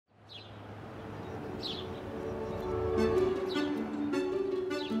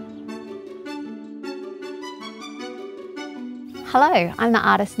Hello, I'm the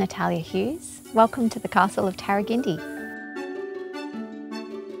artist Natalya Hughes. Welcome to the Castle of Tarragindi.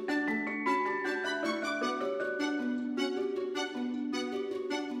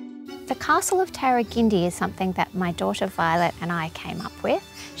 The Castle of Tarragindi is something that my daughter Violet and I came up with.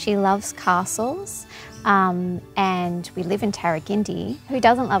 She loves castles and we live in Tarragindi. Who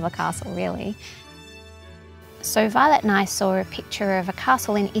doesn't love a castle, really? So Violet and I saw a picture of a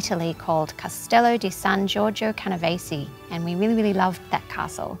castle in Italy called Castello di San Giorgio Canavesi, and we really loved that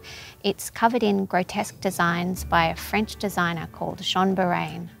castle. It's covered in grotesque designs by a French designer called Jean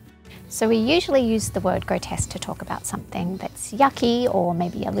Bérain. So we usually use the word grotesque to talk about something that's yucky or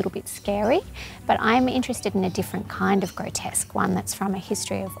maybe a little bit scary, but I'm interested in a different kind of grotesque, one that's from a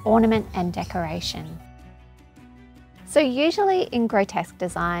history of ornament and decoration. So usually in grotesque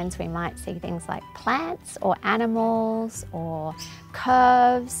designs we might see things like plants or animals or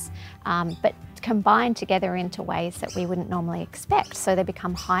curves, but combined together into ways that we wouldn't normally expect, so they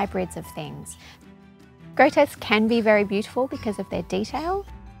become hybrids of things. Grotesque can be very beautiful because of their detail.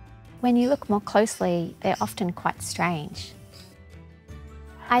 When you look more closely, they're often quite strange.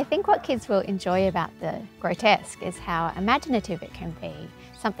 I think what kids will enjoy about the grotesque is how imaginative it can be.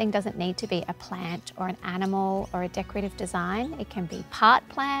 Something doesn't need to be a plant or an animal or a decorative design. It can be part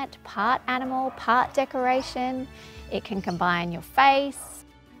plant, part animal, part decoration. It can combine your face,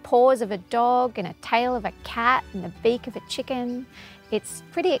 paws of a dog and a tail of a cat and the beak of a chicken. It's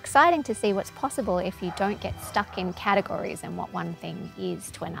pretty exciting to see what's possible if you don't get stuck in categories and what one thing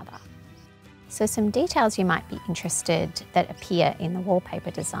is to another. So some details you might be interested that appear in the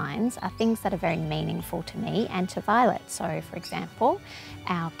wallpaper designs are things that are very meaningful to me and to Violet. So for example,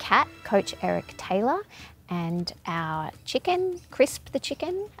 our cat, Coach Eric Taylor, and our chicken, Crisp the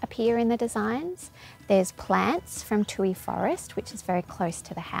chicken, appear in the designs. There's plants from Tui Forest, which is very close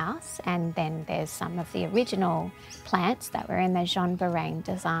to the house, and then there's some of the original plants that were in the Jean Bérain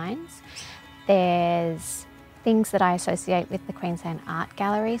designs. There's things that I associate with the Queensland Art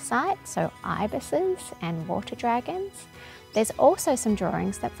Gallery site, so ibises and water dragons. There's also some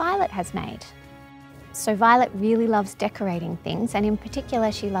drawings that Violet has made. So Violet really loves decorating things, and in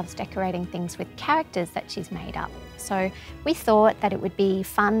particular she loves decorating things with characters that she's made up. So we thought that it would be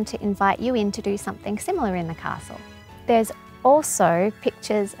fun to invite you in to do something similar in the castle. There's also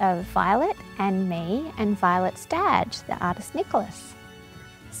pictures of Violet and me and Violet's dad, the artist Nicholas.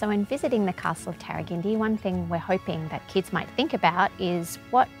 So in visiting the Castle of Tarragindi, one thing we're hoping that kids might think about is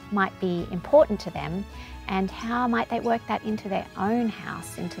what might be important to them and how might they work that into their own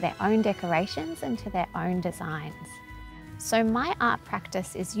house, into their own decorations, into their own designs. So my art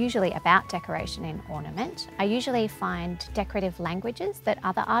practice is usually about decoration and ornament. I usually find decorative languages that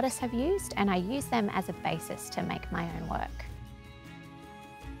other artists have used and I use them as a basis to make my own work.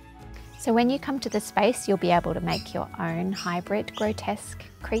 So when you come to the space, you'll be able to make your own hybrid grotesque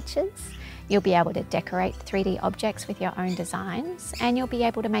creatures. You'll be able to decorate 3D objects with your own designs, and you'll be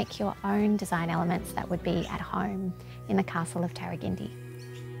able to make your own design elements that would be at home in the Castle of Tarragindi.